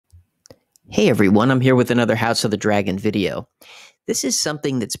Hey everyone, I'm here with another House of the Dragon video. This is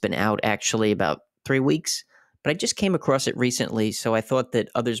something that's been out actually about 3 weeks, but I just came across it recently, so I thought that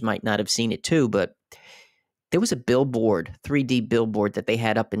others might not have seen it too. But there was a billboard, 3D billboard that they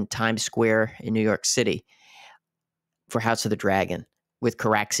had up in Times Square in New York City for House of the Dragon with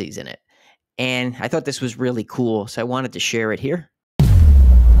Caraxes in it. And I thought this was really cool, so I wanted to share it here.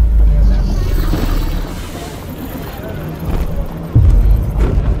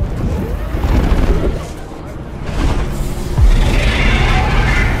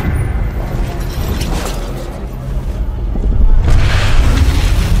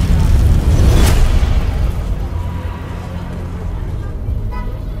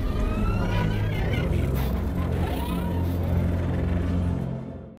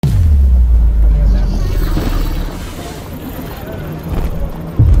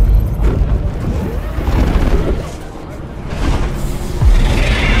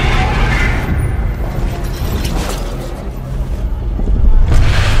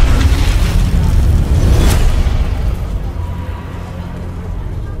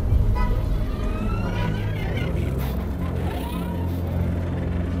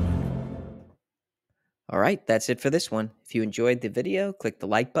 All right, that's it for this one. If you enjoyed the video, click the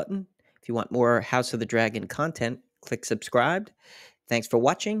like button. If you want more House of the Dragon content, click subscribe. Thanks for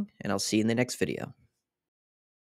watching, and I'll see you in the next video.